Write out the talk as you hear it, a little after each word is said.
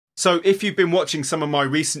So if you've been watching some of my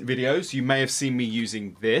recent videos, you may have seen me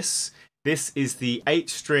using this. This is the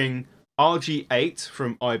 8-string RG8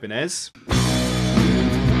 from Ibanez.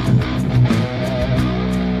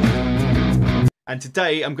 And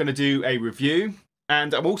today I'm going to do a review,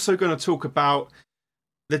 and I'm also going to talk about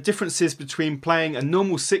the differences between playing a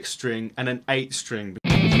normal 6-string and an 8-string.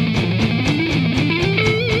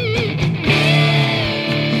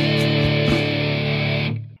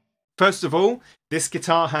 First of all, this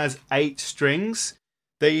guitar has 8 strings.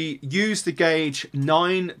 They use the gauge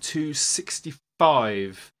 9 to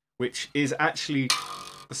 65, which is actually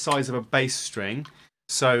the size of a bass string.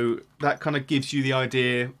 So that kind of gives you the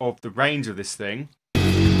idea of the range of this thing.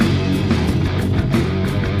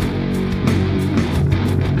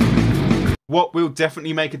 What will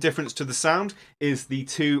definitely make a difference to the sound is the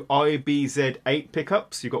two IBZ8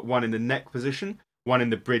 pickups. You've got one in the neck position, one in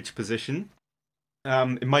the bridge position.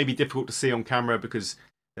 It may be difficult to see on camera because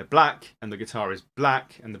they're black and the guitar is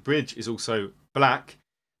black and the bridge is also black.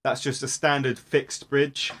 That's just a standard fixed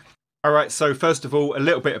bridge. Alright, so first of all, a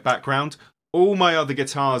little bit of background. All my other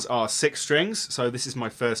guitars are 6 strings, so this is my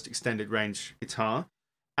first extended range guitar.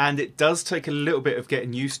 And it does take a little bit of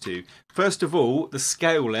getting used to. First of all, the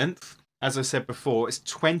scale length, as I said before, is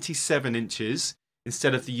 27 inches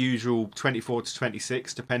instead of the usual 24 to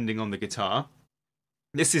 26, depending on the guitar.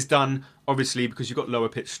 This is done, obviously, because you've got lower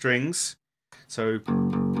pitched strings. So,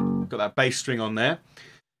 got that bass string on there.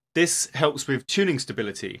 This helps with tuning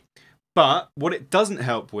stability. But what it doesn't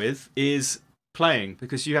help with is playing,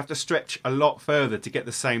 because you have to stretch a lot further to get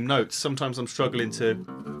the same notes. Sometimes I'm struggling to...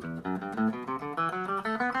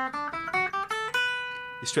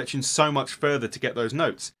 You're stretching so much further to get those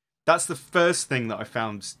notes. That's the first thing that I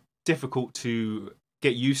found difficult to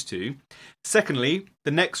get used to. Secondly,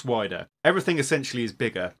 the neck's wider. Everything essentially is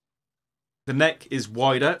bigger. The neck is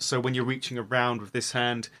wider, so when you're reaching around with this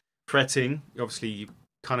hand, fretting, obviously you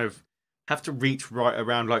kind of have to reach right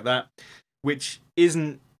around like that, which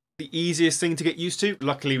isn't the easiest thing to get used to.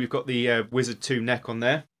 Luckily, we've got the Wizard 2 neck on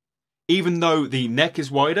there. Even though the neck is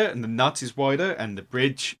wider and the nut is wider and the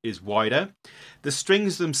bridge is wider, the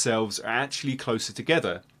strings themselves are actually closer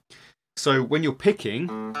together. So when you're picking,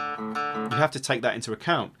 you have to take that into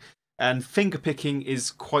account. And finger picking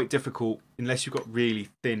is quite difficult unless you've got really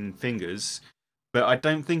thin fingers. But I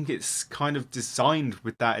don't think it's kind of designed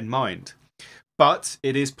with that in mind. But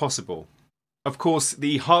it is possible. Of course,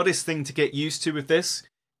 the hardest thing to get used to with this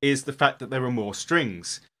is the fact that there are more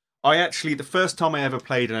strings. The first time I ever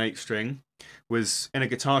played an 8-string was in a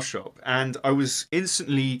guitar shop, and I was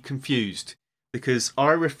instantly confused because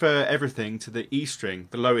I refer everything to the E string,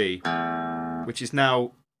 the low E, which is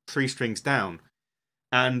now 3 strings down.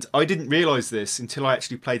 And I didn't realise this until I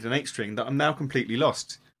actually played an 8-string, that I'm now completely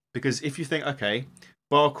lost. Because if you think, okay,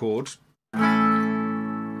 bar chord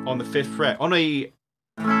on the 5th fret, on a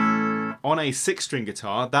 6-string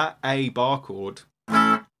guitar, that A bar chord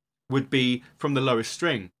would be from the lowest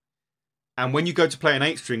string. And when you go to play an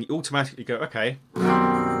 8-string, you automatically go, okay,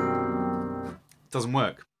 doesn't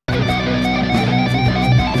work.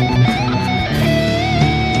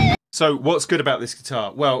 So what's good about this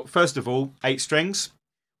guitar? Well, first of all, 8 strings,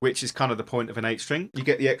 which is kind of the point of an 8-string. You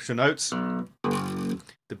get the extra notes,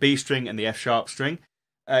 the B string and the F sharp string.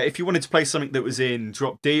 If you wanted to play something that was in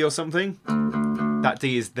drop D or something, that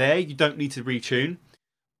D is there. You don't need to retune.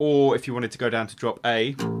 Or if you wanted to go down to drop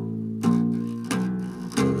A,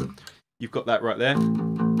 you've got that right there.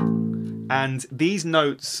 And these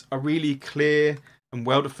notes are really clear and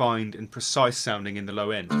well-defined and precise sounding in the low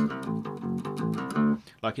end.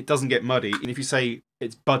 Like, it doesn't get muddy. And if you say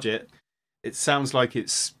it's budget, it sounds like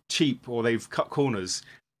it's cheap or they've cut corners.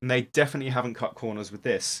 And they definitely haven't cut corners with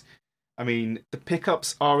this. I mean, the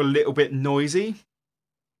pickups are a little bit noisy.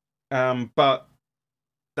 But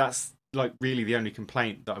that's like really the only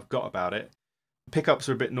complaint that I've got about it. The pickups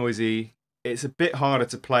are a bit noisy. It's a bit harder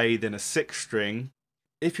to play than a 6-string.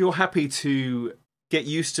 If you're happy to get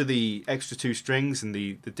used to the extra 2 strings and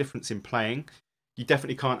the difference in playing, you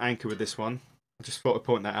definitely can't anchor with this one. I just thought I'd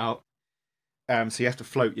point that out. So you have to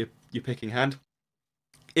float your picking hand.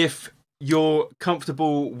 If you're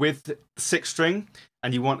comfortable with the 6-string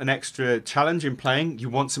and you want an extra challenge in playing, you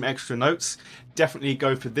want some extra notes, definitely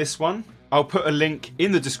go for this one. I'll put a link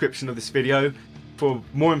in the description of this video for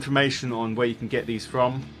more information on where you can get these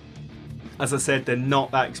from. As I said, they're not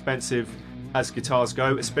that expensive as guitars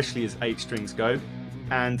go, especially as 8-strings go,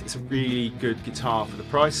 and it's a really good guitar for the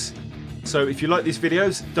price. So if you like these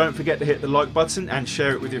videos, don't forget to hit the like button and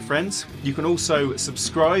share it with your friends. You can also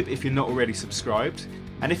subscribe if you're not already subscribed.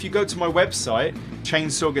 And if you go to my website,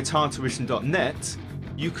 chainsawguitartuition.net,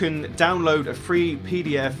 you can download a free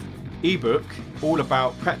PDF ebook, all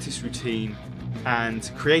about practice routine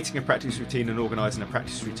and creating a practice routine and organising a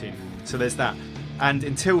practice routine. So there's that. And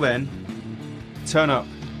until then, turn up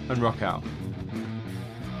and rock out.